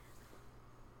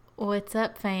What's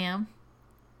up, fam?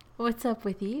 What's up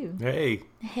with you? Hey.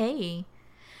 Hey.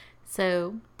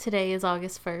 So, today is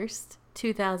August 1st,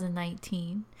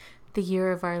 2019, the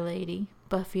year of Our Lady,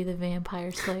 Buffy the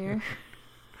Vampire Slayer.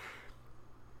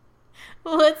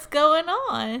 What's going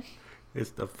on? It's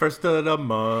the first of the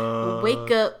month. Wake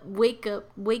up, wake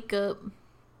up, wake up.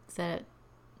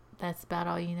 That's about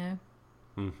all you know?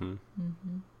 Mm-hmm.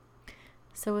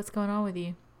 So, what's going on with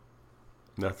you?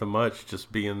 Nothing much.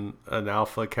 Just being an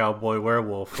alpha cowboy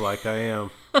werewolf like I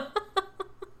am.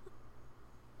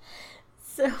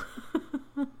 So,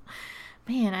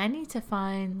 man, I need to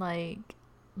find my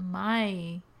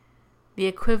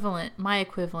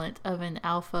equivalent of an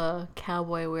alpha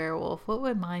cowboy werewolf. What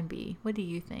would mine be? What do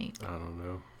you think? I don't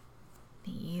know.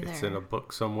 Me either. It's in a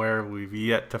book somewhere we've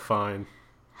yet to find.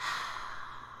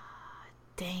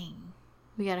 Dang.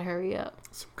 We gotta hurry up.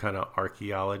 Some kind of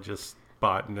archaeologist,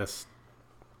 botanist.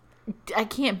 I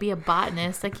can't be a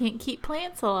botanist. I can't keep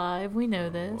plants alive. We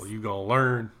know this. Well, you gonna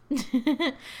learn.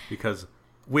 Because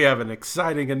we have an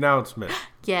exciting announcement.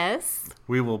 Yes.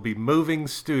 We will be moving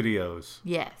studios.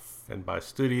 Yes. And by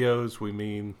studios, we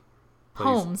mean...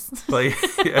 homes.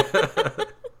 Yeah.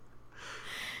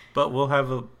 But we'll have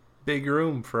a big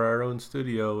room for our own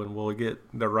studio, and we'll get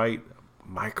the right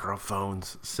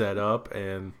microphones set up,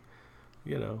 and,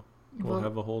 we'll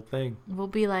have a whole thing. We'll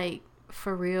be like,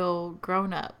 for real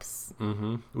grown-ups.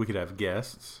 Mm-hmm. We could have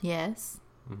guests. Yes.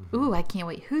 Mm-hmm. Ooh, I can't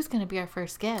wait. Who's going to be our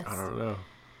first guest? I don't know.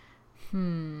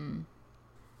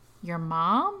 Your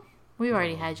mom? We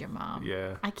already had your mom.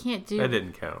 Yeah. I can't do... That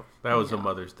didn't count. That was a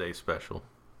Mother's Day special.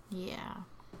 Yeah.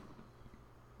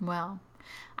 Well,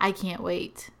 I can't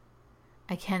wait.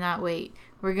 I cannot wait.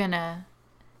 We're gonna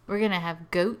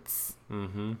have goats.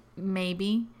 Mm-hmm.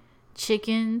 Maybe.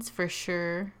 Chickens for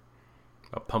sure.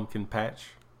 A pumpkin patch.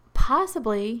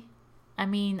 Possibly. I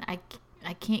mean, I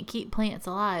can't keep plants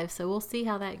alive, so we'll see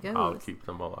how that goes. I'll keep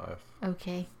them alive.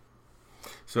 Okay.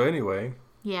 So anyway.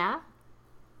 Yeah?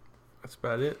 That's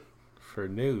about it for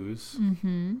news.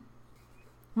 Mm-hmm.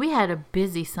 We had a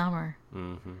busy summer.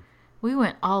 Mm-hmm. We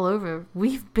went all over.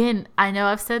 I know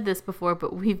I've said this before,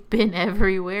 but we've been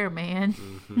everywhere, man.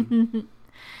 Mm-hmm.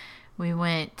 We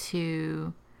went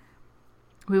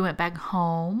back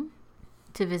home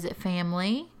to visit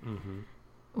family. Mm-hmm.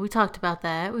 We talked about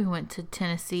that. We went to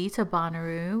Tennessee, to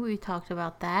Bonnaroo. We talked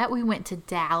about that. We went to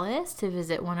Dallas to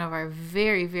visit one of our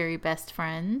very, very best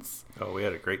friends. Oh, we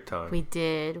had a great time. We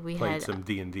did. We played had some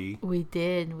D&D. We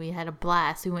did. We had a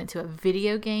blast. We went to a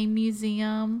video game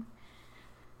museum.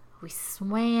 We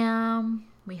swam.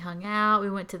 We hung out. We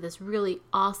went to this really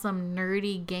awesome,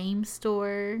 nerdy game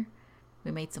store.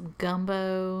 We made some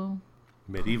gumbo.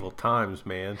 Medieval times,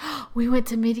 man. We went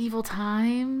to medieval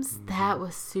times. Mm-hmm. That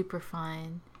was super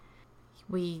fun.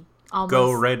 We almost...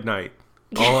 Go Red Knight.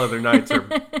 All other nights are...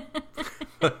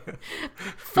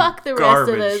 Fuck the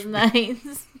garbage. rest of those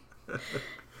nights.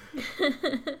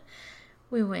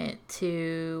 We went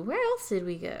to... Where else did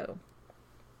we go?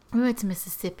 We went to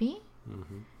Mississippi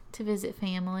to visit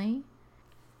family.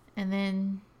 And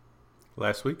then...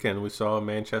 Last weekend, we saw a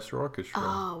Manchester Orchestra.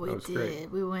 Oh, we did.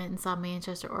 Great. We went and saw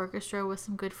Manchester Orchestra with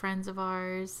some good friends of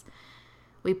ours.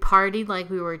 We partied like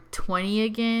we were 20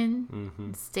 again.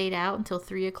 Mm-hmm. Stayed out until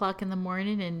 3 o'clock in the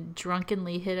morning and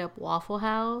drunkenly hit up Waffle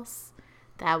House.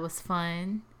 That was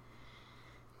fun.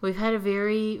 We've had a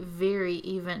very, very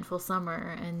eventful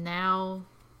summer, and now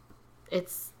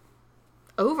it's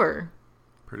over.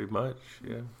 Pretty much,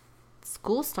 yeah.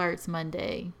 School starts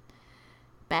Monday.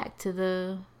 Back to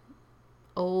the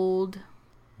old...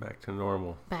 Back to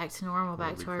normal. Back to normal.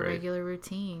 Back to our regular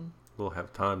routine. We'll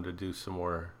have time to do some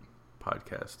more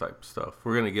podcast type stuff.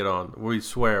 We're going to get on... We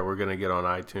swear we're going to get on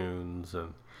iTunes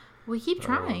and... We keep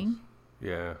trying.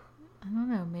 Yeah. I don't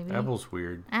know. Maybe... Apple's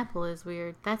weird. Apple is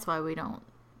weird. That's why we don't...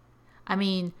 I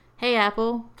mean, hey,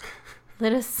 Apple.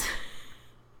 Let us...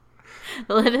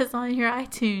 Let us on your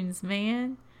iTunes,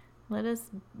 man. Let us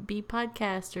be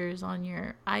podcasters on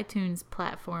your iTunes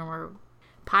platform or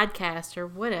podcast or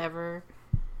whatever.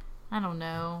 I don't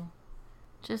know.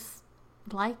 Just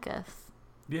like us.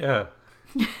 Yeah.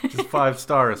 Just 5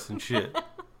 stars and shit.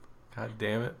 God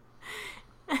damn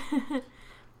it.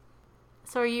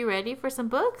 So are you ready for some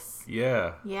books?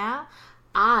 Yeah. Yeah?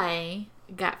 I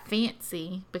got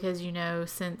fancy because,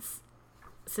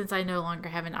 since I no longer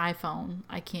have an iPhone,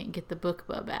 I can't get the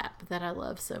BookBub app that I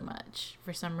love so much.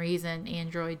 For some reason,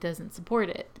 Android doesn't support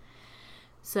it.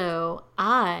 So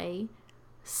I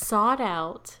sought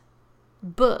out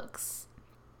books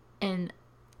and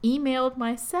emailed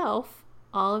myself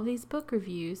all of these book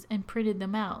reviews and printed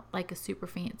them out like a super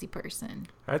fancy person.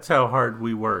 That's how hard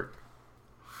we work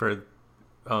for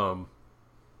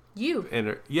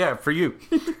You. Yeah, for you.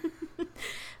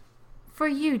 For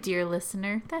you, dear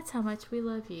listener. That's how much we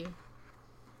love you.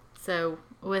 So,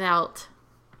 without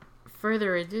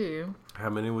further ado. How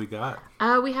many we got?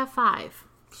 We have 5.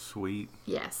 Sweet.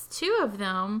 Yes. 2 of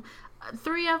them,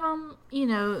 3 of them, you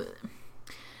know,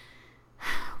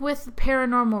 with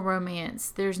paranormal romance,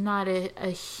 there's not a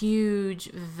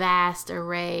huge, vast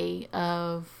array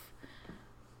of,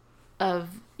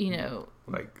 you know.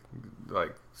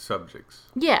 Like subjects.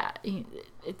 Yeah.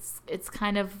 It's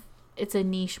kind of, it's a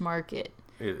niche market.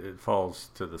 It falls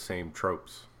to the same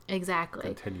tropes.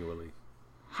 Exactly. Continually.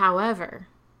 However,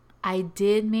 I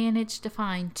did manage to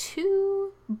find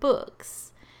 2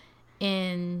 books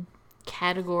in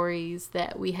categories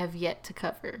that we have yet to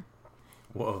cover.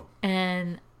 Whoa.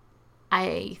 And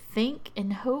I think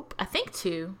and hope, I think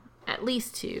 2, at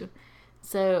least 2.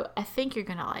 So I think you're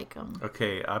going to like them.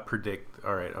 Okay,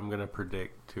 all right, I'm going to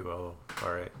predict 2. Oh,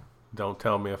 all right. Don't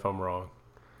tell me if I'm wrong.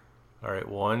 All right,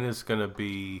 one is going to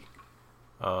be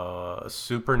a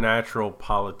supernatural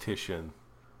politician.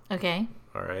 Okay.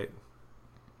 All right.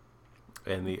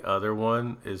 And the other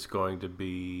one is going to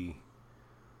be,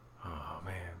 oh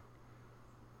man.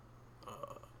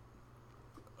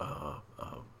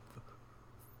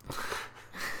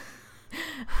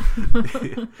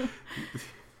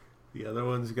 The other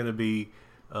one's going to be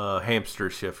hamster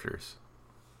shifters.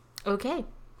 Okay.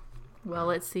 Well,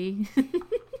 let's see.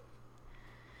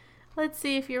 Let's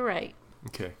see if you're right.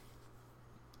 Okay.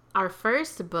 Our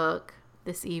first book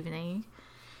this evening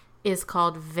is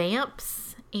called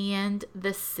Vamps and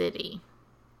the City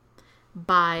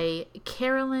by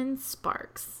Carolyn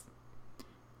Sparks.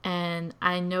 And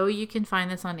I know you can find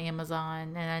this on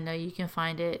Amazon, and I know you can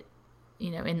find it,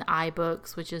 you know, in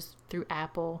iBooks, which is through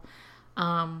Apple.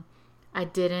 I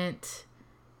didn't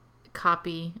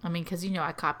copy, because, you know,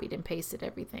 I copied and pasted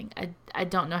everything. I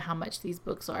don't know how much these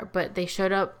books are, but they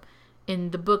showed up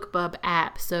in the BookBub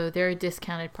app, so they're a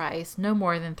discounted price, no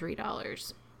more than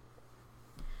 $3.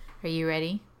 Are you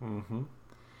ready? Mm-hmm.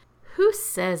 Who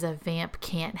says a vamp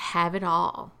can't have it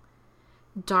all?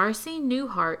 Darcy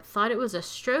Newhart thought it was a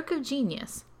stroke of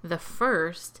genius, the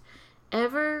first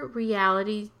ever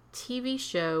reality TV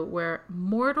show where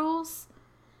mortals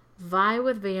vie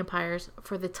with vampires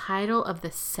for the title of the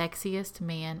sexiest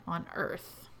man on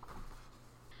Earth.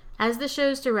 As the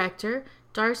show's director,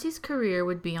 Darcy's career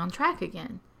would be on track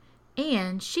again,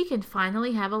 and she can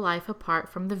finally have a life apart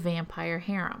from the vampire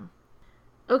harem.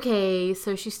 Okay,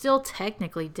 so she's still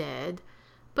technically dead,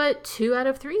 but 2 out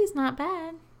of 3 is not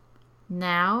bad.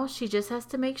 Now she just has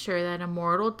to make sure that a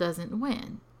mortal doesn't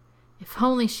win. If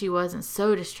only she wasn't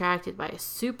so distracted by a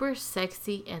super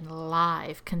sexy and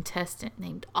live contestant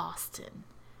named Austin.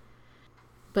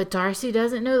 But Darcy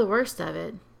doesn't know the worst of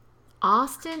it.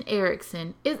 Austin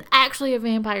Erickson is actually a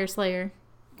vampire slayer.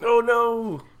 Oh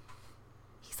no!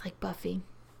 He's like Buffy.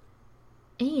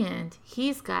 And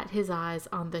he's got his eyes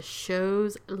on the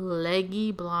show's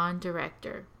leggy blonde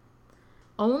director.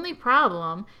 Only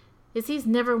problem is he's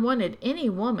never wanted any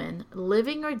woman,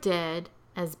 living or dead,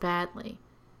 as badly.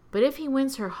 But if he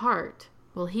wins her heart,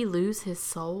 will he lose his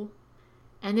soul?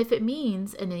 And if it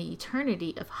means an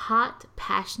eternity of hot,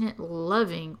 passionate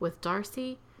loving with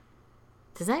Darcy,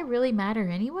 does that really matter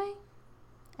anyway?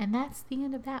 And that's the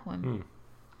end of that one.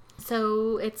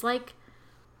 So it's like,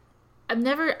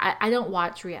 I don't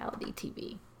watch reality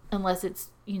TV unless it's,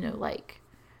 you know, like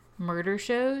murder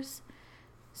shows.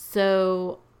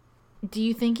 So do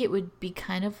you think it would be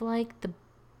kind of like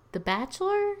The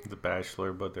Bachelor? The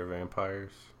Bachelor, but they're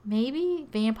vampires. Maybe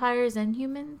vampires and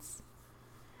humans.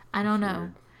 I don't know.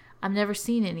 Weird. I've never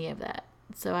seen any of that,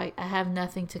 so I have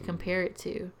nothing to compare it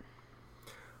to.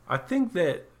 I think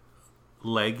that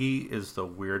leggy is the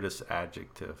weirdest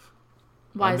adjective.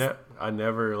 Why? I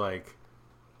never like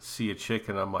see a chick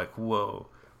and I'm like, whoa,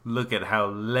 look at how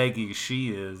leggy she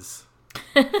is.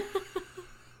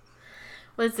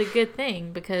 Well, it's a good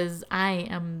thing because I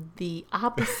am the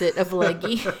opposite of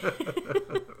leggy.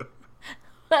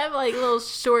 I'm like little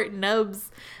short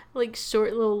nubs, like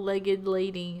short little legged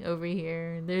lady over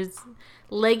here.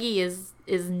 Leggy is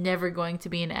never going to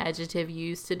be an adjective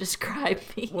used to describe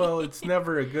me. Well, it's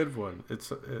never a good one.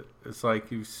 It's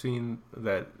like you've seen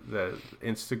that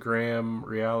Instagram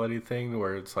reality thing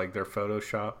where it's like they're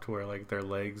photoshopped where like their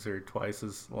legs are twice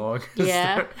as long.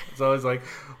 Yeah. It's always like,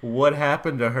 what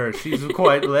happened to her? She's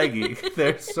quite leggy.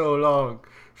 They're so long.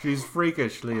 She's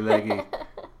freakishly leggy.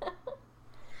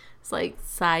 It's like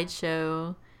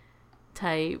sideshow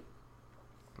type.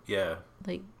 Yeah.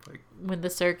 Like when the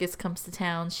circus comes to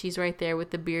town, she's right there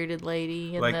with the bearded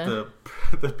lady. And like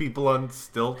the people on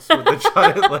stilts with the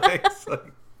giant legs.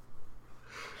 Like.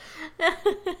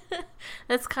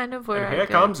 That's kind of where and here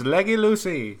comes Leggy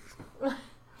Lucy.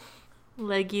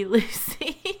 Leggy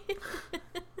Lucy.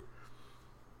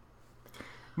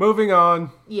 Moving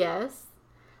on. Yes.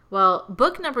 Well,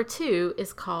 book number 2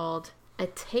 is called A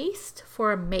Taste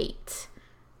for a Mate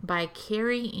by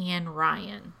Carrie Ann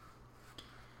Ryan.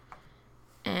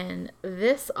 And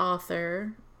this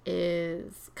author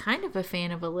is kind of a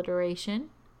fan of alliteration.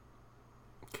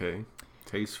 Okay.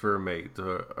 Taste for a Mate.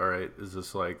 All right. Is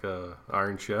this like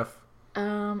Iron Chef?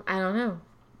 I don't know.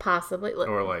 Possibly.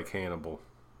 Or like Hannibal?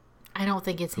 I don't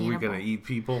think it's Hannibal. Are we going to eat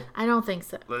people? I don't think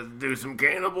so. Let's do some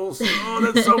cannibals. Oh,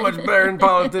 that's so much better than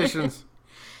politicians.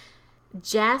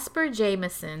 Jasper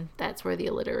Jameson, that's where the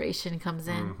alliteration comes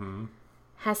in,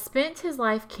 has spent his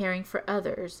life caring for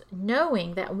others,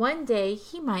 knowing that one day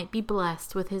he might be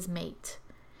blessed with his mate.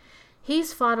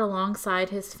 He's fought alongside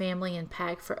his family and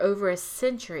pack for over a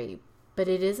century, but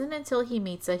it isn't until he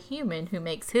meets a human who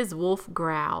makes his wolf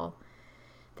growl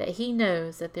that he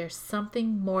knows that there's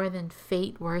something more than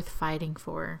fate worth fighting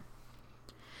for.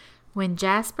 When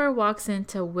Jasper walks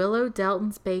into Willow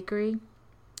Delton's bakery,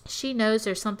 she knows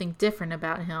there's something different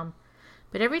about him,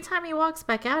 but every time he walks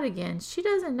back out again, she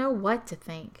doesn't know what to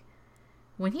think.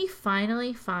 When he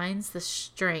finally finds the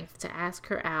strength to ask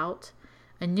her out,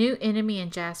 a new enemy in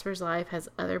Jasper's life has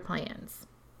other plans.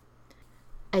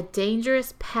 A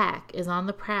dangerous pack is on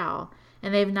the prowl,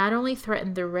 and they've not only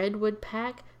threatened the Redwood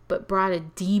pack, but brought a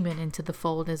demon into the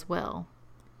fold as well.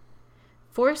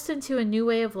 Forced into a new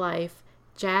way of life,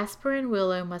 Jasper and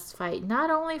Willow must fight not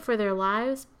only for their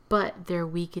lives, but their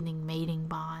weakening mating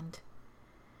bond.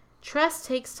 Trust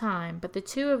takes time, but the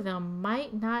two of them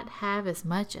might not have as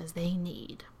much as they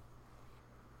need.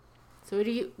 So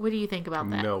what do you think about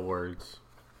that? No words.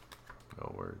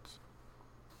 No words.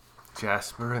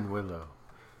 Jasper and Willow.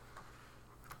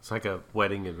 It's like a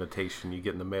wedding invitation you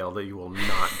get in the mail that you will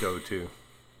not go to.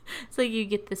 It's like you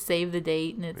get the save the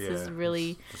date, and it's this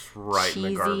really just right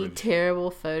cheesy,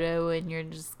 terrible photo, and you're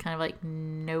just kind of like,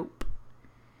 nope.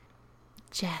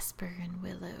 Jasper and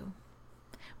Willow.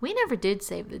 We never did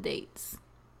save the dates.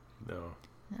 No.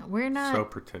 We're not. So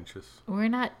pretentious. We're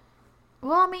not.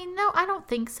 Well, I mean, no, I don't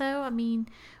think so. I mean,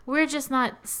 we're just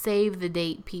not save the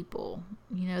date people.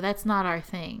 You know, that's not our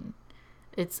thing.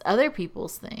 It's other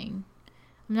people's thing.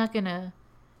 I'm not going to,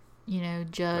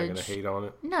 judge. Not going to hate on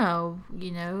it? No,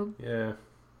 Yeah.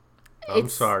 I'm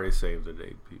sorry, save the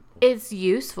date people. It's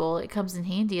useful. It comes in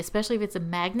handy, especially if it's a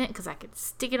magnet, because I can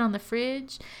stick it on the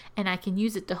fridge and I can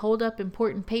use it to hold up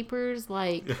important papers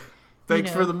like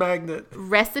Thanks for the magnet.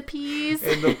 Recipes.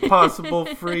 And the possible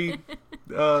free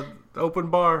open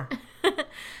bar. I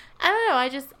don't know. I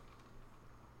just,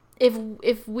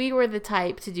 if we were the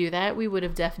type to do that, we would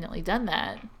have definitely done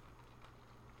that.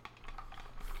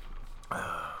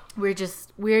 We're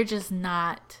just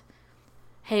not,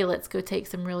 hey, let's go take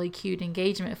some really cute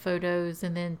engagement photos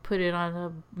and then put it on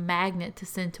a magnet to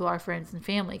send to our friends and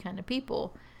family kind of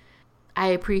people. I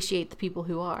appreciate the people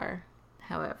who are,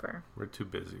 however. We're too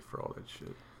busy for all that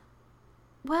shit.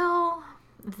 Well,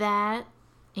 that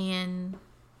and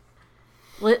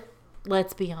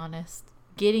let's be honest.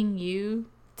 Getting you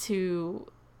to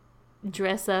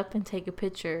dress up and take a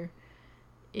picture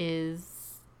is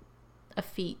a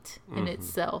feat in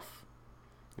itself.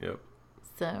 Yep.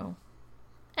 So,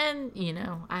 and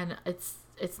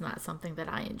it's not something that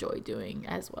I enjoy doing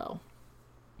as well.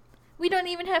 We don't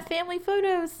even have family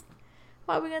photos.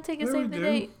 Why are we gonna take a save the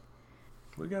date?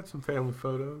 We got some family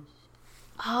photos.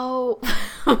 Oh,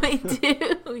 we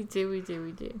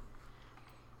do.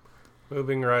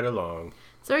 Moving right along.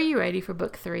 So, are you ready for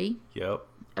book 3? Yep.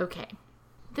 Okay.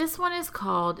 This one is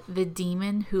called The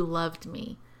Demon Who Loved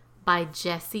Me by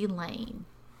Jesse Lane.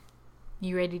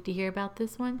 You ready to hear about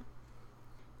this one?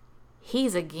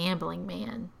 He's a gambling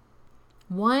man.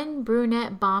 One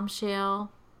brunette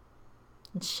bombshell.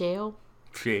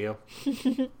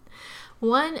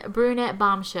 One brunette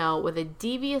bombshell with a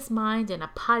devious mind and a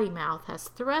potty mouth has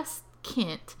thrust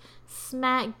Kent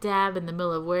smack dab in the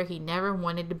middle of where he never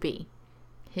wanted to be.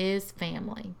 His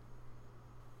family.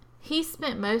 He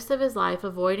spent most of his life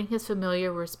avoiding his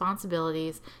familiar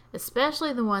responsibilities,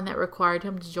 especially the one that required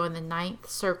him to join the Ninth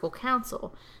Circle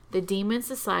Council, the Demon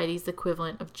Society's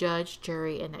equivalent of judge,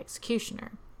 jury, and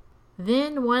executioner.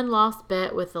 Then one lost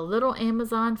bet with the little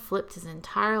Amazon flipped his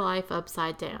entire life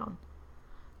upside down.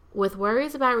 With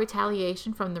worries about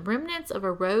retaliation from the remnants of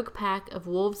a rogue pack of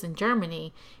wolves in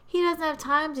Germany, he doesn't have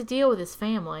time to deal with his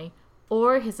family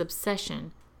or his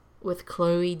obsession with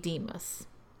Chloe Demas.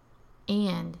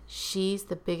 And she's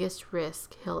the biggest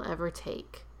risk he'll ever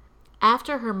take.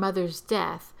 After her mother's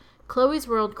death, Chloe's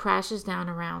world crashes down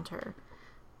around her.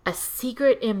 A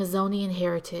secret Amazonian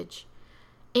heritage.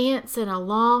 aunts and a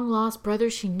long-lost brother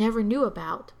she never knew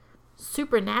about.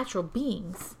 Supernatural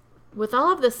beings. With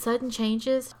all of the sudden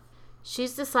changes,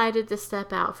 she's decided to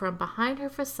step out from behind her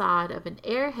facade of an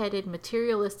airheaded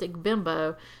materialistic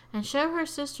bimbo and show her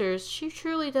sisters she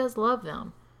truly does love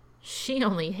them. She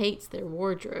only hates their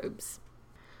wardrobes.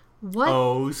 What?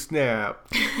 Oh, snap.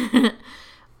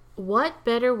 What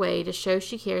better way to show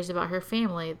she cares about her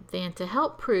family than to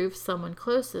help prove someone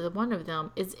close to one of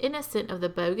them is innocent of the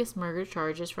bogus murder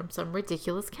charges from some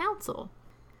ridiculous counsel?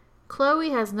 Chloe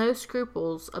has no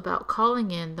scruples about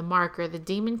calling in the marker the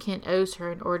demon Kent owes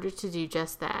her in order to do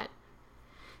just that.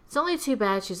 It's only too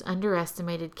bad she's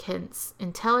underestimated Kent's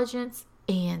intelligence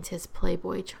and his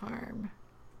playboy charm.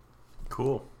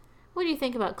 Cool. What do you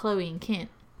think about Chloe and Kent?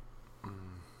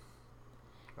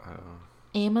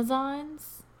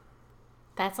 Amazons?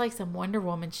 That's like some Wonder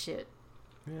Woman shit.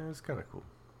 Yeah, it's kind of cool.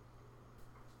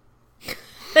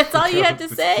 That's all you have to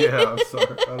say? Yeah, I'm sorry.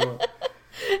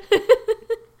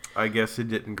 I guess it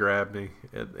didn't grab me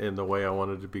in the way I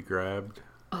wanted to be grabbed.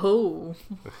 Oh,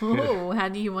 how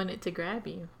do you want it to grab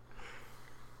you?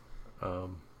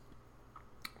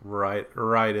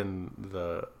 Right in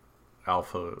the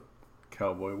alpha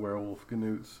cowboy werewolf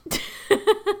ganoots.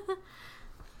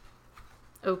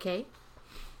 Okay.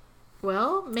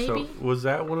 Well, maybe. So, was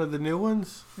that one of the new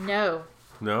ones? No.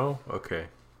 No? Okay.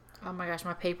 Oh my gosh,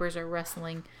 my papers are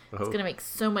rustling. It's going to make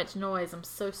so much noise. I'm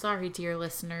so sorry, dear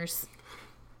listeners.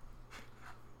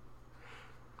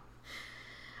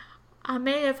 I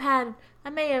may have had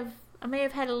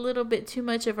a little bit too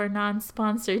much of our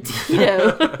non-sponsored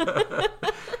Tito.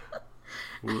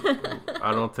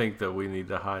 I don't think that we need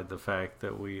to hide the fact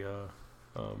that we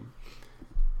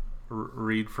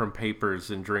read from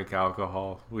papers and drink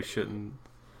alcohol. We shouldn't.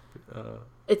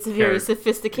 It's a very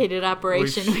sophisticated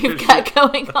operation we've got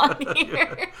going on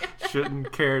here.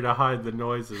 Shouldn't care to hide the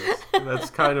noises. That's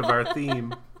kind of our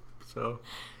theme. So.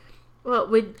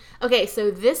 Well, okay, so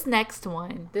this next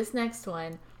one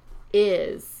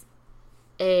is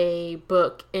a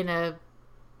book in a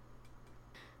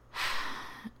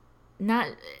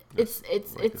it's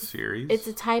a series. It's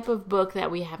a type of book that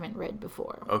we haven't read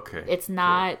before. Okay. It's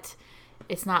not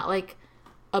like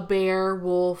a bear,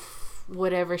 wolf,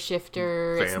 whatever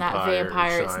shifter. It's not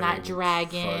vampire. It's not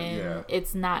dragon. Yeah.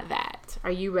 It's not that.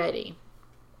 Are you ready?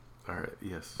 All right.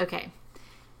 Yes. Okay.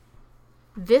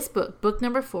 This book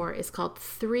number 4, is called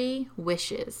 3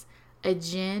 Wishes, a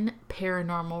Jinn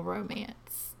paranormal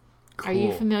romance. Cool. Are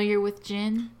you familiar with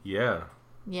Jinn? Yeah.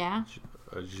 Yeah?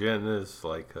 A Jinn is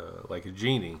like a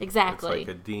genie. Exactly. It's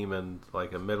like a demon,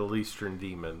 like a Middle Eastern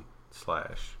demon /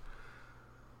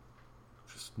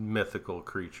 just mythical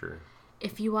creature.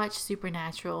 If you watch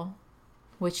Supernatural,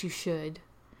 which you should,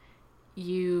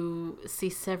 you see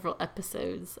several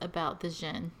episodes about the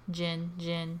Jinn,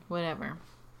 whatever.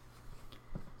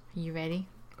 Are you ready?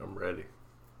 I'm ready.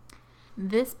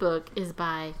 This book is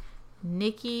by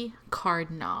Nikki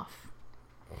Kardnoff.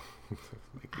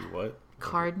 Nikki what?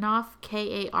 Kardnoff,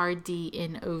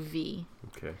 Kardnov.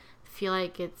 Okay. I feel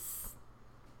like it's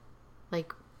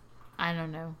like, I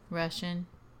don't know, Russian,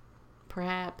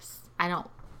 perhaps. I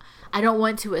don't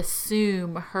want to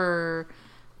assume her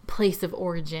place of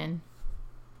origin.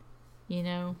 You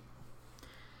know?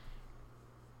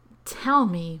 Tell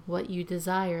me what you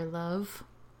desire, love.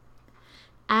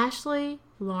 Ashley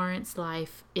Lawrence's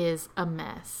life is a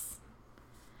mess.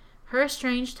 Her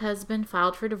estranged husband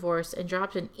filed for divorce and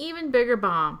dropped an even bigger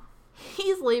bomb.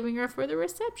 He's leaving her for the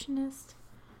receptionist.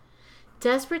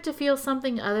 Desperate to feel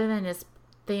something other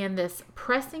than this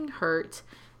pressing hurt,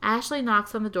 Ashley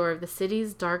knocks on the door of the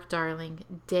city's dark darling,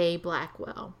 Day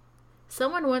Blackwell.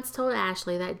 Someone once told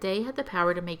Ashley that Day had the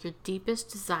power to make your deepest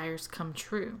desires come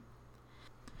true.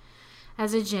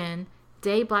 As a djinn,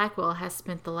 Day Blackwell has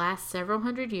spent the last several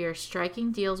hundred years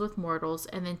striking deals with mortals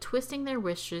and then twisting their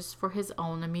wishes for his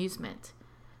own amusement.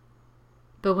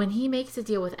 But when he makes a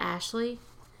deal with Ashley,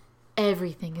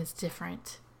 everything is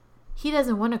different. He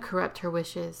doesn't want to corrupt her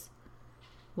wishes.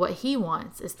 What he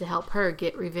wants is to help her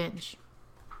get revenge.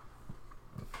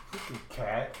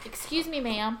 Cat. Excuse me,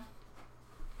 ma'am.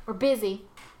 We're busy.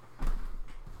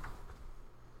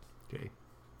 Okay.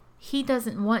 He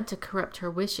doesn't want to corrupt her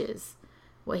wishes.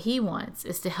 What he wants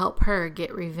is to help her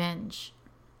get revenge.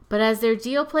 But as their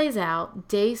deal plays out,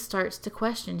 Day starts to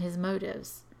question his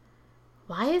motives.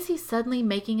 Why is he suddenly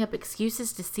making up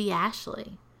excuses to see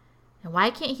Ashley? And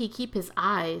why can't he keep his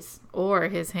eyes, or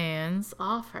his hands,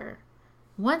 off her?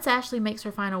 Once Ashley makes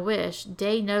her final wish,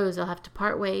 Day knows they'll have to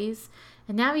part ways,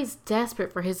 and now he's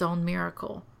desperate for his own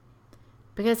miracle.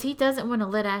 Because he doesn't want to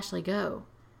let Ashley go,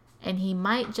 and he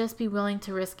might just be willing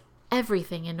to risk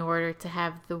everything in order to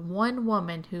have the one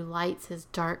woman who lights his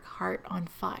dark heart on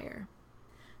fire.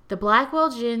 The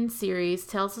Blackwell Gin series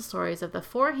tells the stories of the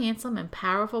 4 handsome and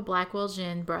powerful Blackwell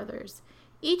Gin brothers.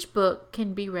 Each book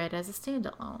can be read as a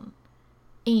standalone.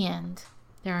 And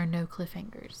there are no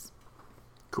cliffhangers.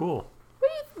 Cool.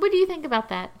 What do you think about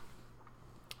that?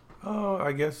 Oh,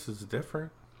 I guess it's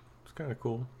different. It's kind of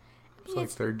cool. It's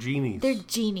like they're genies. They're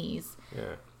genies.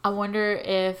 Yeah. I wonder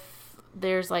if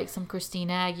there's like some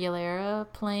Christina Aguilera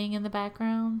playing in the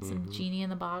background. Some Genie in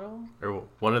the Bottle. Or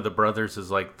one of the brothers is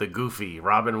like the goofy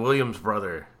Robin Williams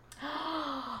brother.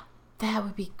 That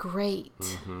would be great.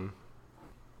 Mm-hmm.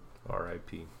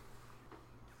 R.I.P.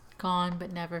 Gone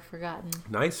but never forgotten.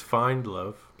 Nice find,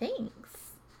 love.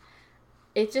 Thanks.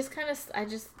 It just kind of, I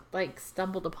just like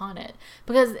stumbled upon it.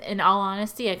 Because in all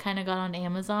honesty, I kind of got on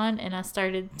Amazon and I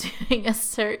started doing a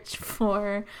search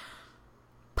for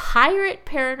pirate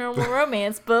paranormal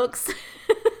romance books.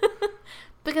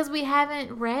 Because we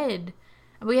haven't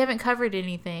covered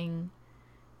anything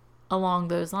along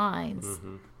those lines.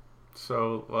 Mm-hmm.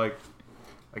 So, like,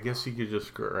 I guess you could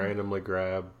just randomly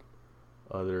grab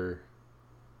other,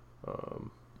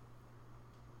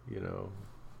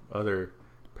 other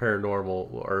paranormal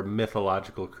or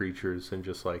mythological creatures and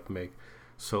just, like,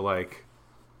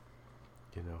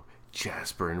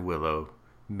 Jasper and Willow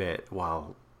met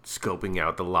while scoping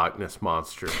out the Loch Ness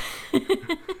Monster.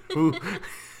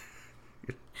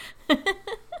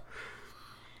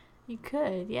 You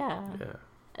could, yeah. Yeah.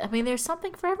 I mean, there's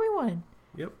something for everyone.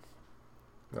 Yep.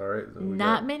 All right. So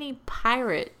Not many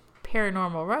pirate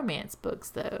paranormal romance books,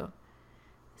 though.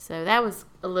 So that was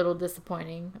a little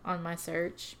disappointing on my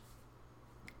search.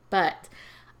 But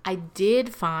I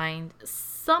did find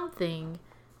something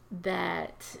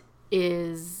that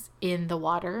is in the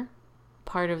water,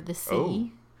 part of the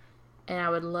sea. And I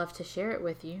would love to share it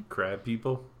with you. Crab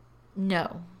people?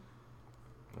 No.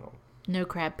 Oh. No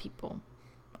crab people.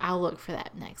 I'll look for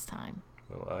that next time.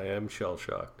 Well, I am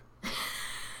shell-shocked.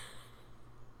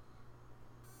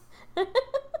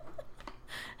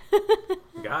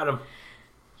 Got him.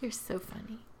 You're so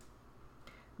funny.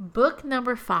 Book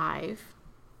number 5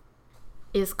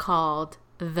 is called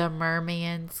The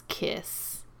Merman's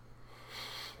Kiss.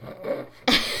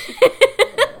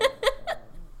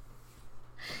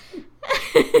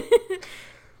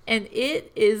 And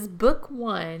it is book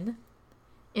 1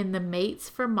 in the Mates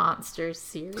for Monsters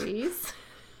series.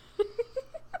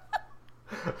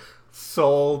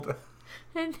 Sold.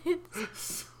 And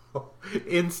it's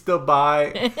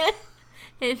Insta-buy.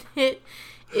 and it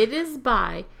is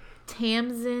by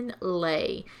Tamsin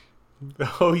Lay.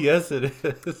 Oh, yes, it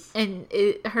is. And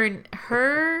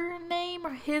her name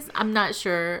or his, I'm not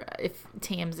sure if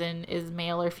Tamsin is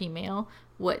male or female,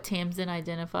 what Tamsin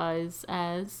identifies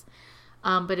as.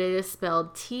 But it is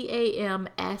spelled Tamsinley,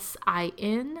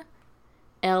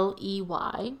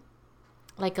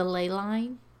 like a ley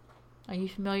line. Are you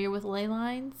familiar with ley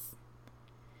lines?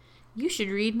 You should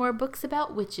read more books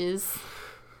about witches.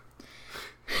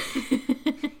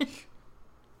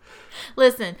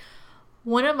 Listen,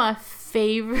 one of my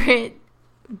favorite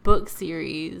book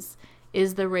series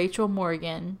is the Rachel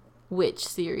Morgan Witch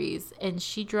series, and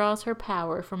she draws her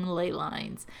power from ley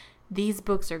lines. These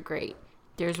books are great.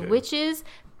 There's witches,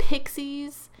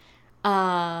 pixies,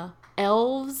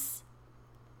 elves,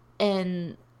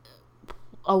 and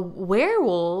a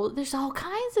werewolf. There's all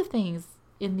kinds of things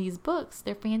in these books.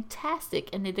 They're fantastic,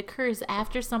 and it occurs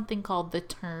after something called the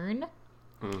Turn,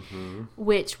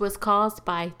 which was caused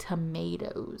by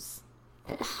tomatoes.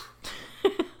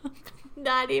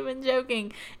 Not even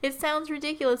joking. It sounds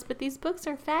ridiculous, but these books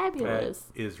are fabulous.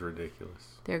 That is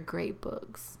ridiculous. They're great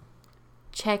books.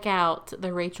 Check out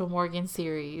the Rachel Morgan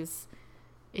series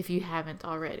if you haven't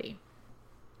already.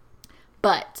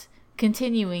 But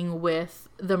continuing with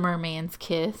The Merman's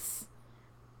Kiss,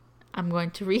 I'm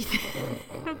going to read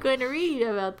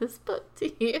about this book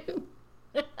to you.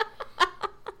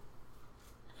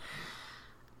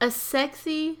 A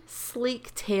sexy,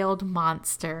 sleek-tailed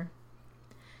monster.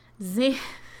 See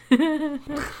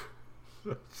it?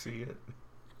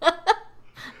 I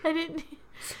didn't.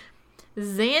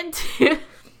 Xantu.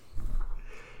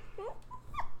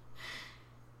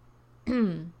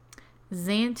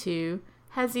 Xantu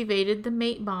has evaded the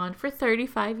mate bond for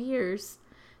 35 years,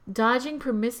 dodging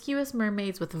promiscuous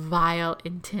mermaids with vile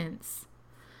intents.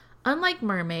 Unlike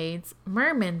mermaids,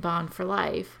 mermen bond for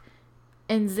life,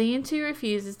 and Xantu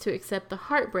refuses to accept the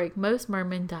heartbreak most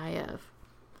mermen die of.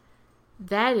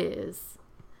 That is,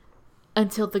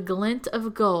 until the glint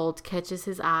of gold catches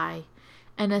his eye,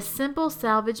 and a simple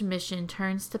salvage mission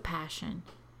turns to passion.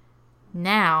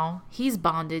 Now he's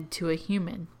bonded to a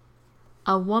human.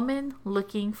 A woman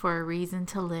looking for a reason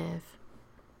to live.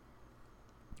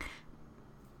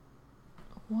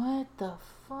 What the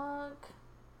fuck?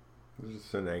 This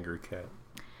is an angry cat.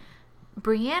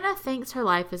 Brianna thinks her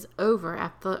life is over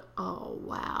after... Oh,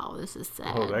 wow. This is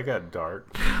sad. Oh, that got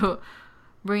dark.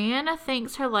 Brianna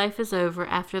thinks her life is over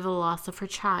after the loss of her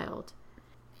child.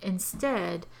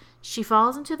 Instead, she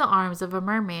falls into the arms of a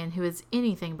merman who is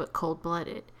anything but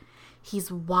cold-blooded.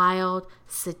 He's wild,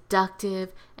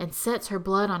 seductive, and sets her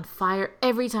blood on fire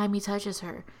every time he touches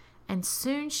her. And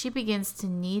soon she begins to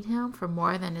need him for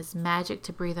more than his magic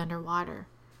to breathe underwater.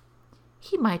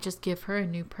 He might just give her a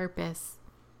new purpose.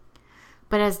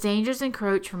 But as dangers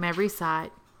encroach from every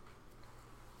side...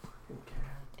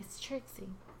 It's Trixie.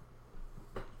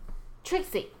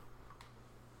 Trixie!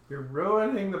 You're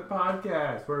ruining the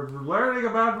podcast. We're learning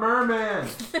about mermen.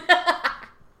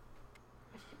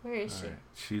 Where is she? Right,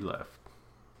 she left.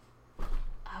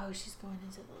 Oh, she's going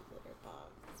into the litter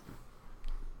box.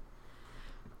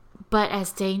 But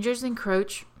as dangers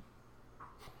encroach...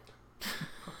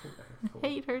 I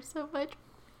hate her so much.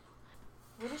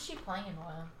 What is she playing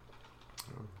with?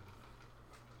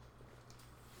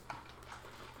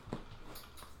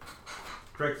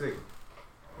 Trixie,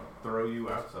 throw you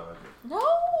outside.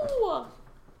 No!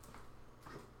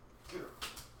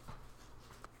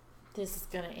 This is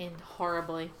going to end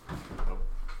horribly.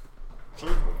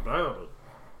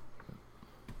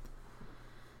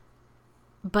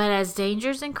 But as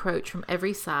dangers encroach from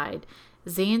every side,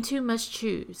 Xantu must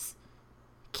choose.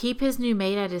 Keep his new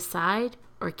mate at his side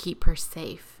or keep her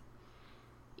safe.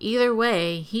 Either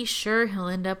way, he's sure he'll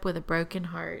end up with a broken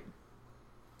heart.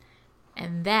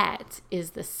 And that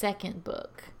is the second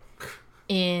book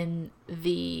in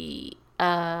the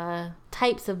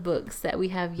types of books that we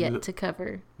have yet to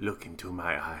cover. Look into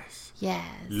my eyes. Yes.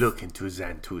 Look into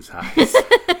Xantu's eyes.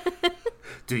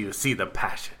 Do you see the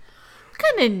passion?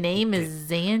 What kind of name is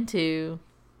Xantu?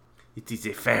 It is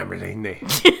a family name.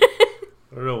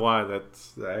 I don't know why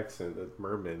that's the accent that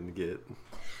mermen get.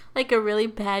 Like a really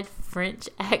bad French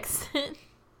accent.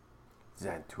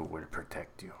 Xantu will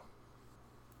protect you.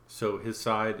 So his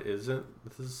side isn't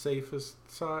the safest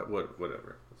side?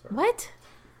 Whatever. Sorry. What?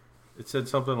 It said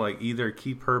something like either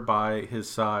keep her by his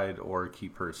side or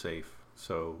keep her safe.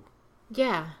 So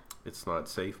yeah, it's not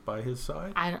safe by his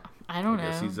side? I don't know. I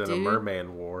guess he's in a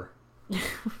merman war.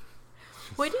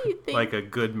 What do you think? Like a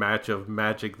good match of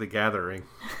Magic the Gathering.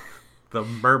 The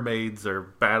mermaids are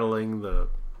battling the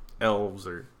elves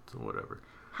or whatever.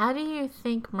 How do you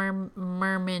think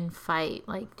mermen fight?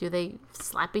 Like, do they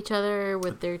slap each other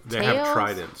with their tails? They have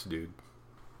tridents, dude.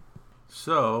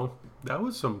 So, that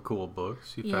was some cool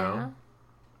books you found.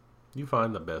 You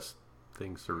find the best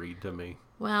things to read to me.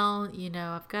 Well,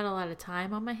 I've got a lot of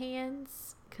time on my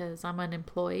hands because I'm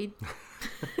unemployed.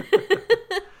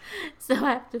 So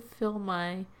I have to fill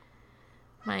my...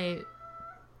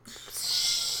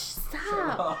 Stop!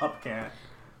 Shut up, cat.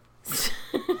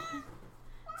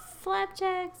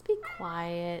 Flapjacks, be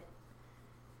quiet.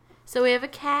 So we have a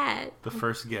cat. The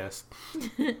first guest.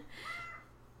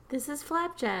 This is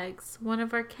Flapjacks, one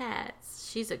of our cats.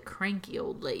 She's a cranky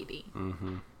old lady.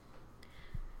 Mm-hmm.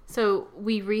 So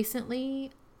we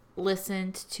recently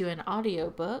listened to an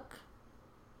audiobook.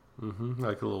 Mm-hmm.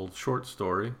 Like a little short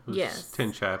story. It was Yes.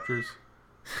 10 chapters.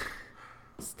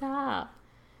 Stop.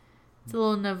 It's a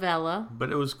little novella.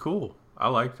 But it was cool. I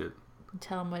liked it.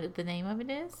 Tell them what the name of it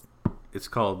is. It's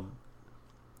called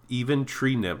Even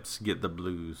Tree Nymphs Get the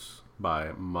Blues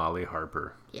by Molly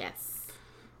Harper. Yes.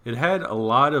 It had a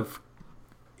lot of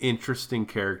interesting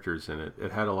characters in it.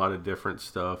 It had a lot of different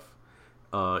stuff.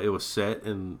 It was set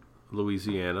in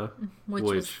Louisiana. Which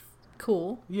was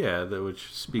cool. Yeah,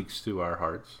 which speaks to our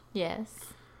hearts.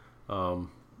 Yes. And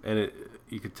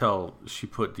you could tell she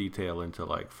put detail into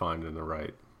like finding the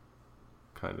right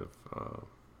kind of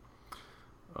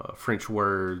French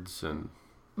words and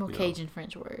Cajun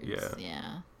French words.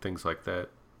 Yeah. Things like that.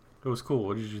 It was cool.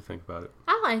 What did you think about it?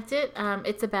 I liked it.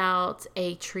 It's about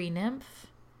a tree nymph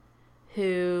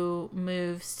who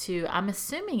moves to, I'm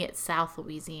assuming it's South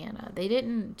Louisiana.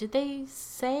 Did they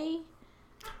say?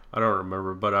 I don't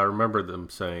remember, but I remember them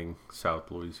saying South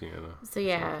Louisiana. So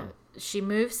yeah, she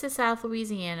moves to South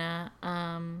Louisiana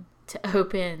to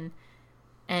open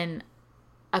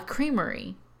a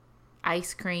creamery,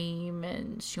 ice cream,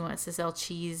 and she wants to sell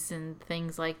cheese and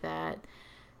things like that.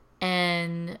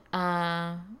 And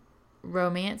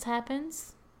romance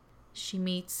happens. She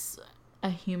meets a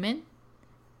human,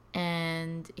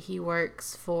 and he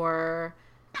works for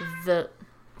the...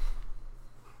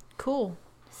 Cool.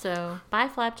 So, bye,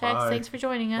 Flapjacks. Bye. Thanks for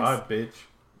joining us. Bye, bitch.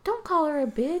 Don't call her a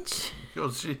bitch. He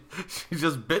goes, she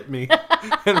just bit me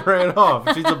and ran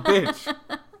off. She's a bitch.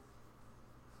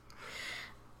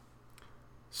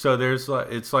 So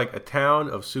it's like a town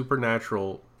of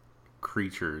supernatural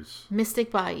creatures.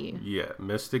 Mystic Bayou. Yeah,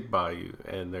 Mystic Bayou,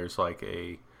 and there's like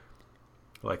a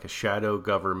shadow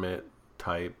government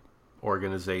type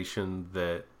organization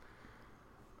that,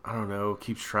 I don't know,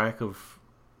 keeps track of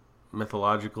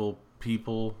mythological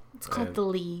people. It's called the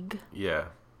League. Yeah.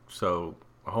 So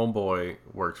homeboy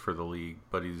works for the League,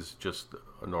 but he's just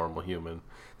a normal human.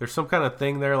 There's some kind of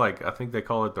thing there, like I think they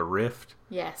call it the Rift.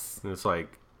 Yes. And it's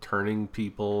like turning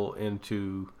people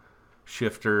into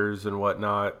shifters and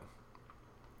whatnot.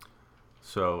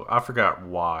 So I forgot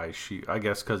why I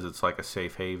guess because it's like a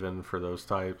safe haven for those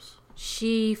types.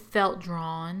 She felt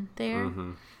drawn there.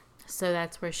 Mm-hmm. So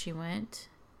that's where she went.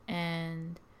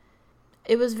 And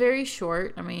it was very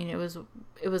short. I mean,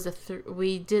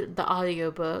 we did the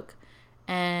audiobook,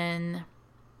 and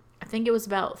I think it was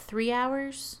about 3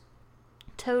 hours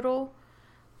total.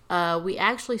 We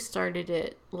actually started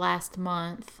it last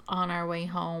month on our way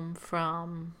home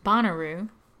from Bonnaroo.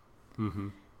 Mm-hmm.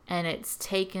 And it's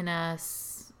taken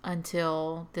us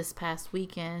until this past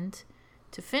weekend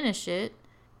to finish it.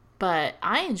 But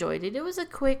I enjoyed it. It was a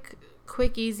quick,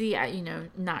 easy,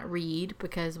 not read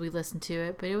because we listened to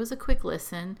it, but it was a quick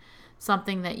listen.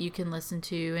 Something that you can listen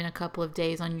to in a couple of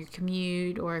days on your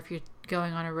commute, or if you're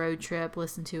going on a road trip,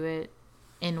 listen to it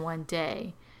in one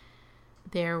day.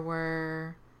 There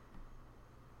were...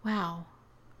 Wow.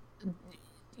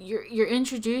 You're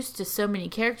introduced to so many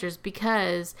characters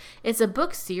because it's a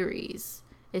book series.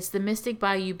 It's the Mystic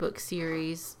Bayou book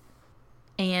series.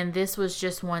 And this was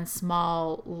just one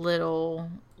small little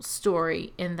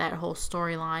story in that whole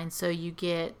storyline. So you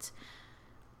get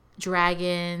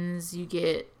dragons, you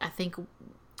get, I think...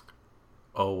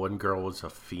 Oh, one girl was a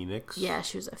phoenix? Yeah,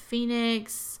 she was a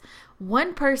phoenix.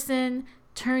 One person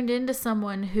turned into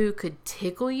someone who could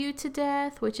tickle you to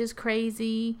death, which is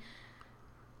crazy.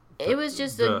 It was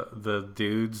just the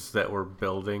dudes that were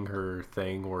building her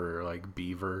thing were like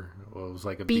beaver. Well, it was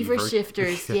like a beaver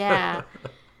shifters, yeah.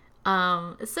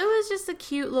 So it was just a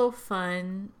cute little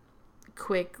fun,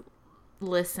 quick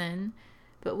listen,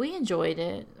 but we enjoyed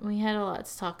it. We had a lot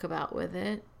to talk about with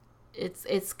it.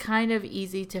 It's kind of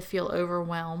easy to feel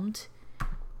overwhelmed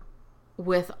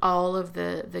with all of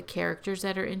the characters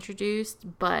that are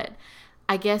introduced, but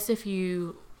I guess if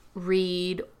you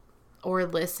read or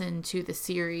listen to the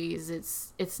series,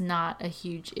 it's not a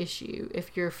huge issue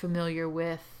if you're familiar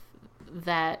with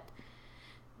that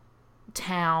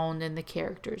town and the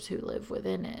characters who live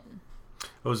within it.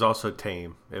 It was also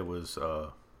tame. It was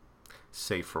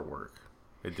safe for work.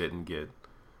 It didn't get...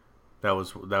 That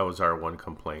was our one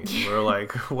complaint. We were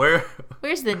like,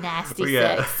 where's the nasty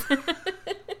sex?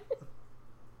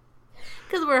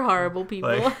 Because we're horrible people.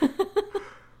 Like,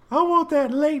 I want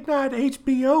that late night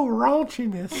HBO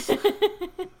raunchiness.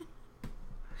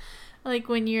 Like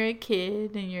when you're a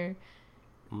kid and you're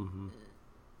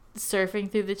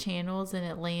surfing through the channels and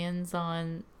it lands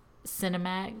on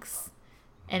Cinemax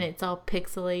and it's all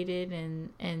pixelated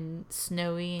and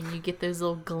snowy and you get those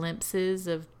little glimpses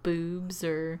of boobs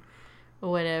or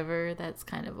whatever. That's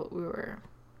kind of what we were.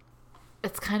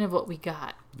 That's kind of what we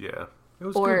got. Yeah. It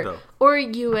was good though. Or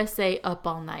USA Up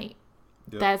All Night.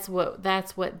 Yep. That's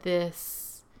what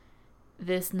this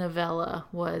novella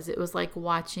was. It was like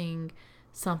watching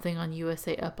something on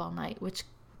USA Up All Night, which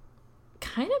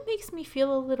kind of makes me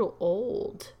feel a little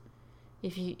old.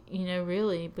 If you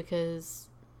really, because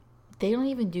they don't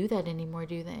even do that anymore,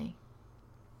 do they?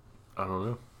 I don't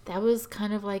know. That was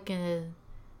kind of like a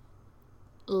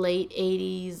late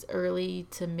 80s, early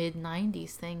to mid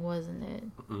 90s thing, wasn't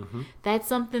it? Mm-hmm. That's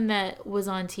something that was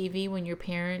on TV when your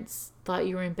parents thought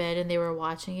you were in bed and they were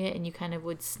watching it, and you kind of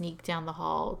would sneak down the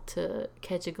hall to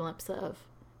catch a glimpse of.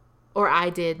 Or I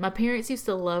did. My parents used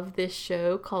to love this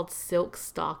show called Silk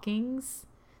Stockings.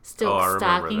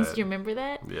 Stockings. Do you remember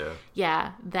that? Yeah.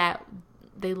 Yeah, that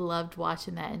they loved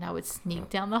watching that, and I would sneak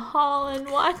down the hall and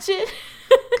watch it.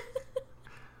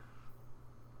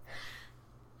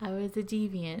 I was a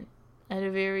deviant at a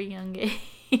very young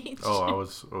age. I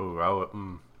was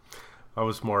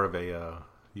more of a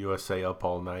USA Up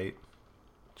All Night,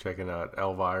 checking out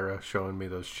Elvira, showing me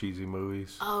those cheesy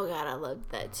movies. Oh God, I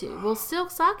loved that too. Well, Silk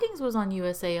Stockings was on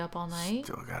USA Up All Night.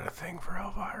 Still got a thing for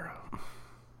Elvira.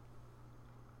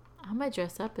 I might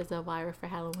dress up as Elvira for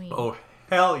Halloween. Oh,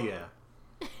 hell yeah.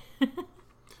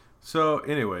 So,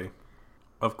 anyway,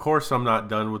 of course I'm not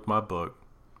done with my book.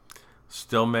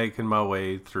 Still making my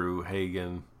way through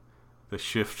Hagen, the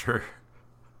shifter.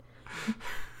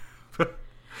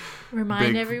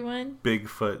 Remind everyone.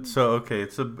 Bigfoot. So okay,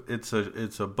 it's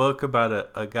a book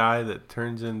about a guy that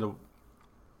turns into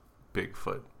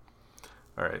Bigfoot.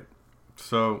 All right.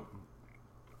 So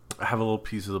I have a little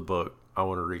piece of the book I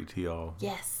want to read to y'all.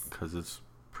 Yes. Because it's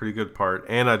a pretty good part,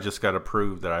 and I just got to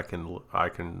prove that I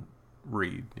can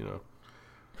read. You know.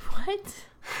 What?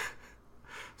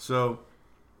 So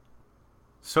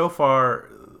far,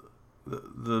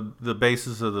 the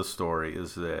basis of the story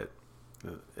is that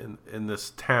in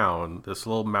this town, this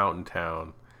little mountain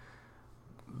town,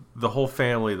 the whole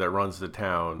family that runs the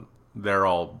town, they're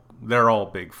all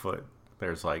Bigfoot.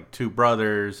 There's like 2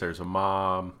 brothers, there's a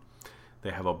mom,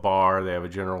 they have a bar, they have a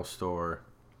general store,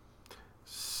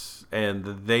 and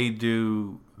they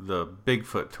do the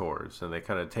Bigfoot tours, and they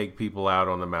kind of take people out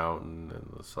on the mountain,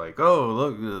 and it's like, oh,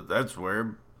 look, that's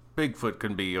where Bigfoot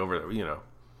can be over there, you know.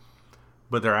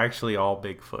 But they're actually all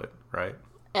Bigfoot, right?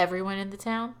 Everyone in the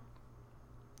town?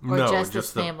 Or no, just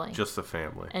this family? Just the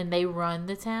family. And they run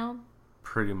the town?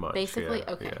 Pretty much, basically?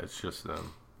 Yeah. Okay. Yeah, it's just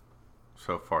them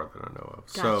so far that I know of.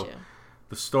 Gotcha. So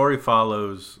the story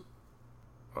follows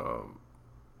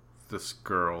this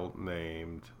girl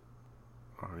named...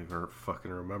 I don't even fucking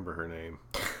remember her name.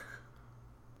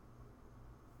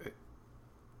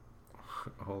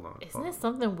 Hold on. Isn't it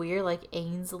something weird like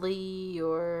Ainsley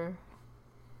or...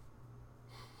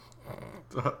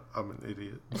 I'm an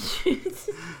idiot.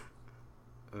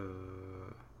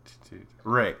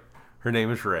 Ray. Her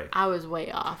name is Ray. I was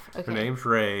way off. Okay. Her name's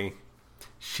Ray.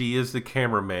 She is the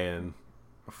cameraman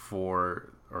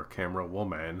or camera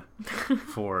woman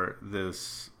for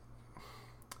this.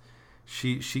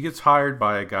 She gets hired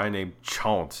by a guy named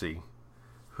Chauncey,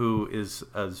 who is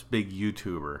a big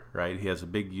YouTuber, right? He has a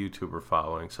big YouTuber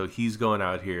following. So he's going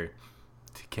out here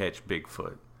to catch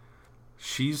Bigfoot.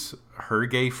 Her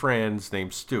gay friend's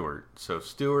named Stuart. So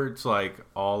Stuart's like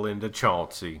all into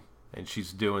Chauncey, and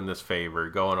she's doing this favor,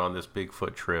 going on this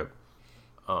Bigfoot trip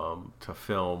to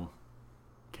film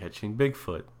catching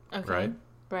Bigfoot. Okay.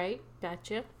 Right.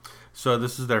 Gotcha. So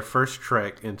this is their first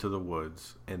trek into the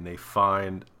woods, and they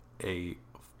find a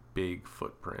big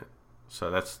footprint.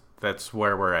 So that's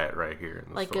where we're at right here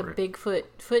in the story. A Bigfoot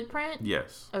footprint?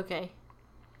 Yes. Okay.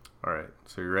 All right.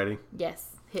 So you ready?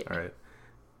 Yes. Hit me. All right.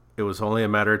 It was only a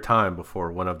matter of time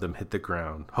before one of them hit the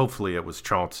ground. Hopefully it was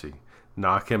Chauncey.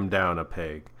 Knock him down a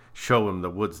peg. Show him the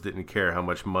woods didn't care how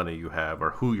much money you have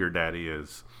or who your daddy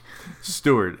is.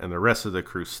 Stuart and the rest of the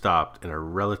crew stopped in a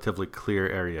relatively clear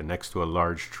area next to a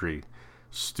large tree.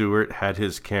 Stuart had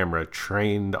his camera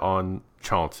trained on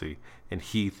Chauncey, and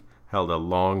Heath held a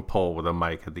long pole with a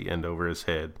mic at the end over his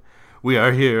head. We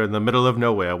are here in the middle of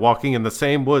nowhere, walking in the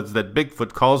same woods that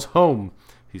Bigfoot calls home.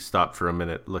 He stopped for a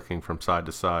minute, looking from side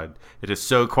to side. It is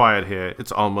so quiet here,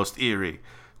 it's almost eerie.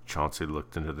 Chauncey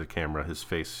looked into the camera, his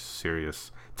face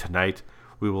serious. Tonight,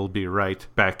 we will be right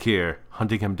back here,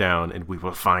 hunting him down, and we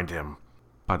will find him.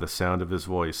 By the sound of his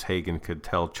voice, Hagen could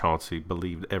tell Chauncey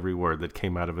believed every word that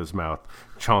came out of his mouth.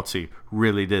 Chauncey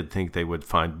really did think they would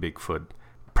find Bigfoot.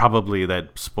 Probably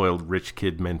that spoiled rich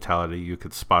kid mentality you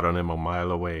could spot on him a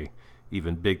mile away.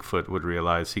 Even Bigfoot would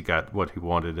realize he got what he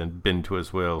wanted and bend to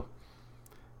his will.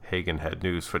 Hagen had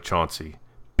news for Chauncey.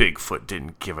 Bigfoot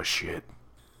didn't give a shit.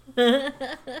 What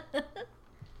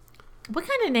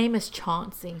kind of name is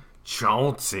Chauncey?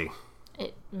 Chauncey.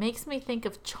 It makes me think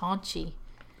of Chaunchy.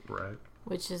 Right.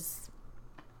 Which is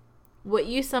what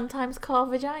you sometimes call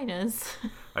vaginas.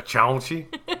 A Chauncey?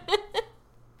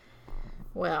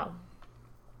 Well,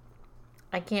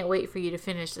 I can't wait for you to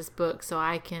finish this book so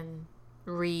I can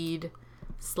read/listen.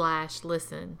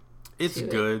 It's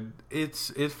good.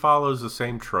 It follows the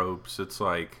same tropes. It's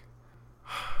like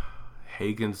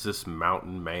Hagen's this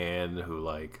mountain man who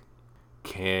like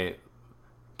can't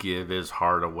give his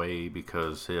heart away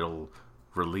because it'll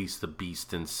release the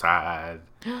beast inside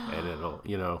and it'll,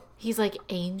 you know. He's like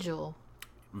Angel.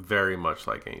 Very much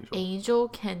like Angel. Angel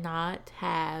cannot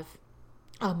have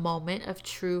a moment of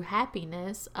true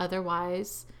happiness,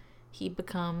 otherwise he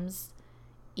becomes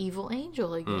evil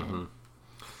Angel again. Mm-hmm.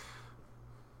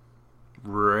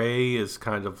 Ray is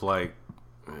kind of like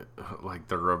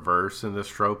the reverse in this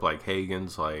trope. Like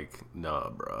Hagen's like, nah,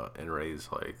 bruh. And Ray's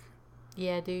like,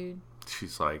 yeah, dude.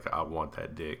 She's like, I want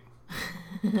that dick.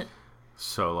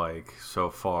 So like,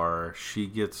 so far she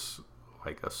gets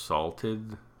like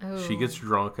assaulted. Oh. She gets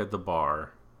drunk at the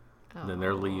bar. And then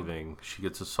they're leaving. She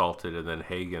gets assaulted, and then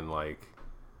Hagen like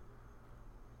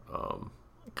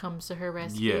comes to her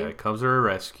rescue. Yeah, comes to her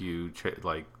rescue.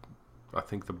 Like, I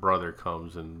think the brother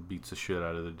comes and beats the shit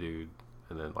out of the dude,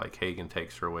 and then like Hagen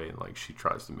takes her away, and like she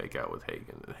tries to make out with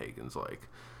Hagen, and Hagen's like,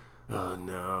 "Oh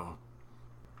no."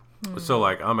 So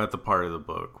like I'm at the part of the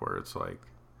book where it's like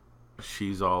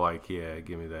she's all like, yeah,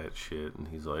 give me that shit. And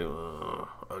he's like,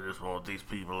 I just want these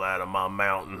people out of my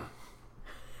mountain.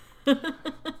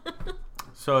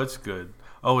 So it's good.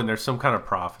 Oh, and there's some kind of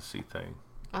prophecy thing.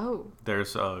 Oh.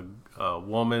 There's a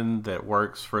woman that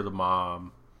works for the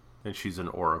mom, and she's an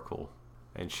oracle.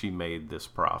 And she made this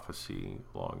prophecy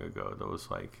long ago that was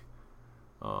like,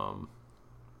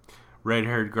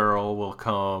 red-haired girl will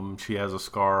come. She has a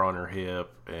scar on her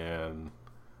hip, and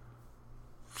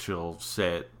she'll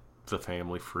set the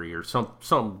family free, or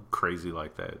something crazy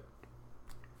like that.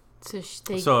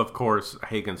 So of course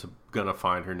Hagen's gonna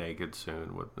find her naked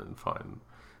soon,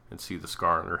 and see the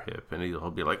scar on her hip, and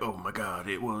he'll be like, "Oh my God,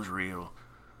 it was real.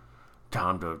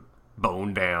 Time to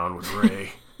bone down with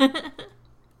Ray."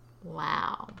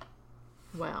 Wow.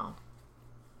 Well,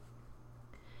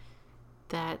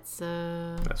 that's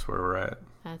where we're at.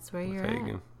 That's where you're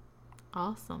Hagen. At.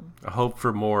 Awesome. I hope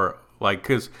for more, like,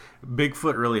 because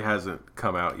Bigfoot really hasn't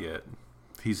come out yet.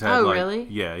 He's had really?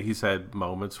 Yeah, he's had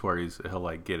moments where he'll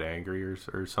like get angry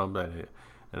or something, and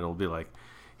it'll be like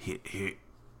he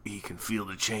can feel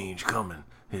the change coming.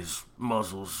 His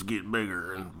muscles get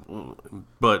bigger,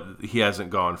 but he hasn't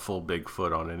gone full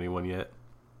Bigfoot on anyone yet.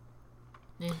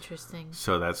 Interesting.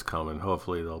 So that's coming.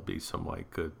 Hopefully there'll be some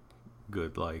like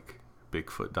good like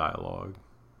Bigfoot dialogue.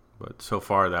 But so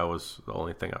far that was the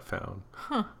only thing I found.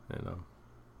 Huh. And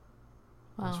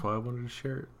that's why I wanted to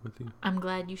share it with you. I'm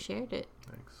glad you shared it.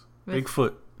 Thanks.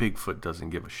 Bigfoot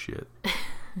doesn't give a shit.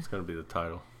 It's gonna be the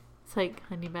title. It's like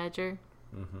Honey Badger.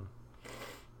 Mm-hmm.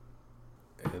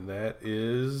 And that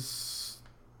is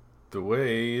the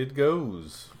way it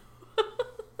goes.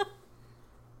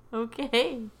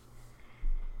 Okay.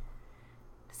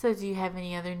 So do you have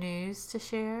any other news to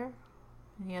share?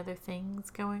 Any other things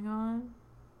going on?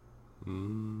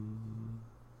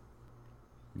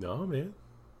 No, man.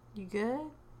 You good?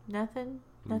 Nothing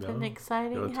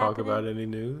exciting. You want to talk about any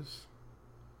news?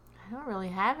 I don't really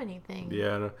have anything.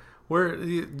 Yeah, no.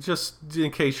 We're just in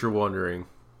case you're wondering,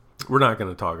 we're not going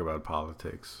to talk about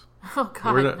politics. Oh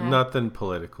God, we're nothing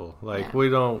political. Like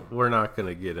we're not going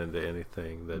to get into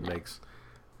anything that makes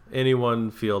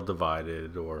anyone feel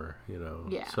divided or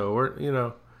Yeah. So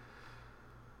we're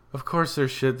of course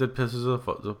there's shit that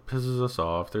pisses us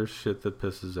off. There's shit that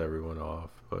pisses everyone off,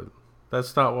 but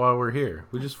that's not why we're here.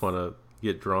 We just want to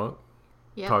get drunk,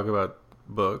 talk about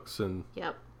books, and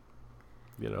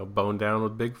bone down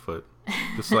with Bigfoot,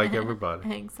 just like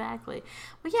everybody. Exactly.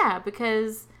 Well, yeah,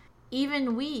 because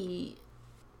even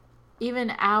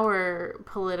our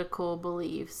political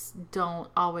beliefs don't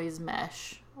always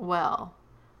mesh well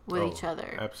with each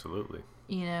other. Absolutely.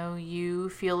 You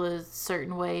feel a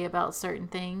certain way about certain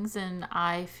things, and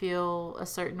I feel a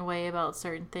certain way about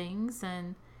certain things,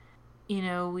 and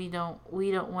we don't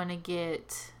want to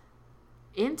get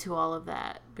into all of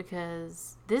that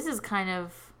because this is kind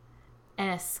of an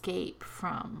escape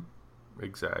from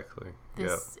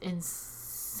this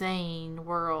insane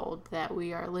world that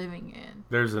we are living in.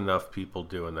 There's enough people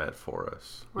doing that for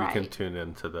us. Right. We can tune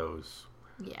into those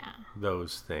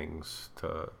things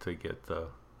to get the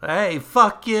hey,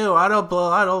 fuck you, I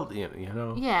don't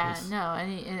yeah, no,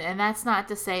 and that's not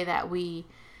to say that we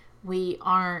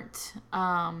aren't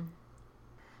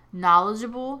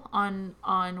knowledgeable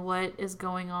on what is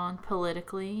going on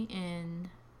politically in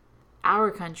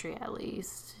our country, at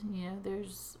least.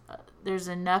 There's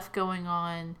enough going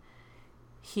on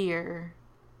here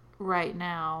right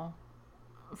now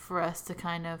for us to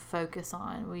kind of focus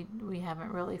on. We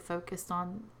haven't really focused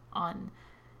on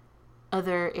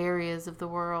other areas of the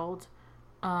world,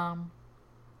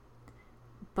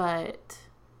 but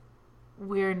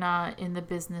we're not in the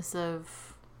business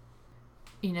of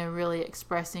really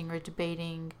expressing or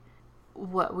debating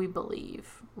what we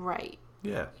believe right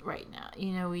now.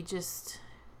 We just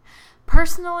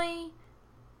personally,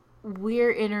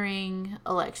 we're entering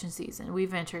election season.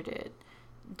 We've entered it.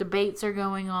 Debates are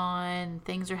going on,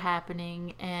 things are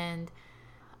happening, and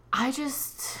I'm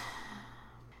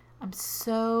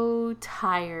so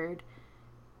tired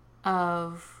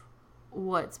of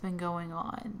what's been going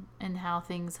on and how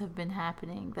things have been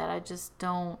happening that I just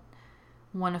don't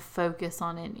want to focus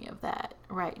on any of that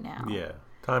right now. Yeah,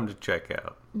 time to check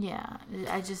out. Yeah,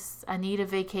 I need a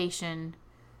vacation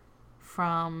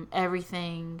from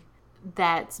everything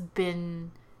that's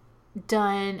been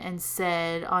done and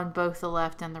said on both the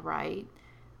left and the right.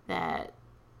 That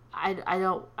I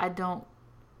don't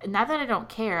not that I don't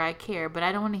care, I care, but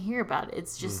I don't want to hear about it.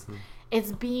 It's just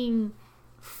it's being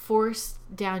forced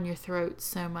down your throat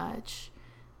so much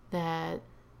that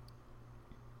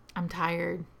I'm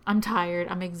tired.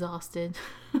 I'm exhausted.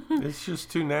 It's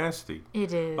just too nasty.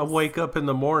 It is. I wake up in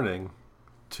the morning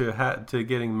to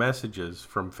getting messages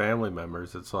from family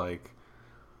members. It's like,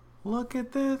 look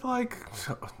at this. Like,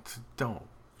 don't.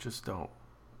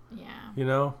 Yeah. You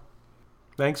know?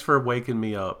 Thanks for waking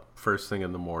me up first thing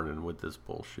in the morning with this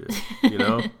bullshit. You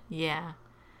know? Yeah.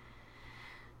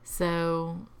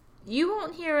 So, you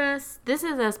won't hear us. This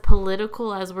is as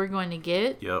political as we're going to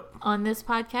get on this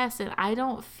podcast. And I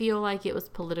don't feel like it was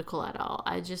political at all.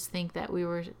 I just think that we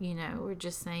were, we're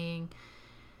just saying,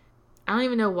 I don't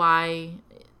even know why.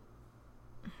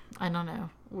 I don't know.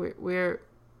 We're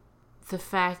the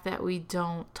fact that we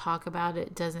don't talk about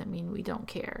it doesn't mean we don't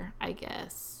care, I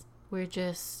guess. We're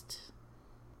just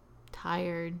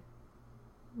tired.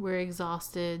 We're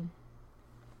exhausted.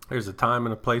 There's a time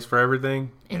and a place for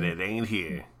everything, and it ain't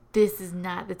here. This is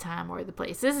not the time or the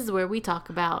place. This is where we talk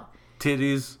about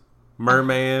titties,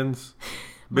 mermans,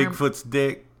 Bigfoot's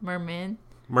dick, mermen,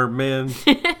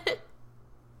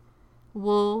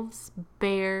 wolves,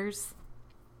 bears,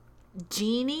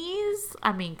 genies.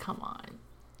 I mean, come on.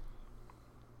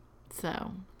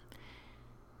 So,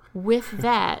 with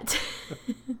that,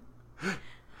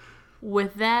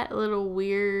 with that little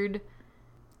weird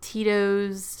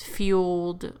Tito's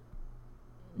fueled,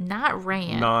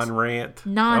 non-rant. That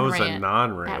was a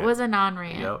non-rant. That was a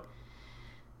non-rant. Yep.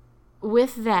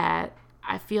 With that,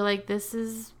 I feel like this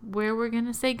is where we're going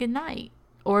to say goodnight,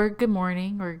 or good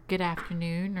morning, or good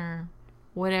afternoon, or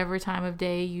whatever time of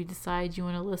day you decide you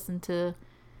want to listen to.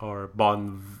 Or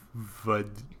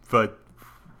fuck.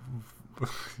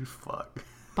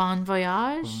 Bon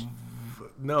voyage?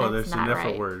 No, That's there's a not different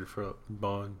right. word for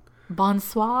bon.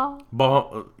 Bonsoir?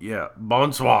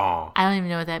 Bonsoir. I don't even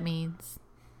know what that means.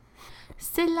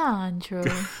 Cilantro.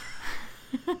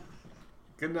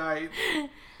 Good night.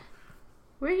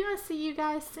 We're going to see you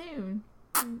guys soon.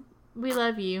 We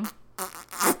love you.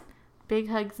 Big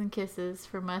hugs and kisses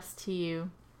from us to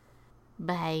you.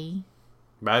 Bye.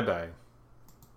 Bye-bye.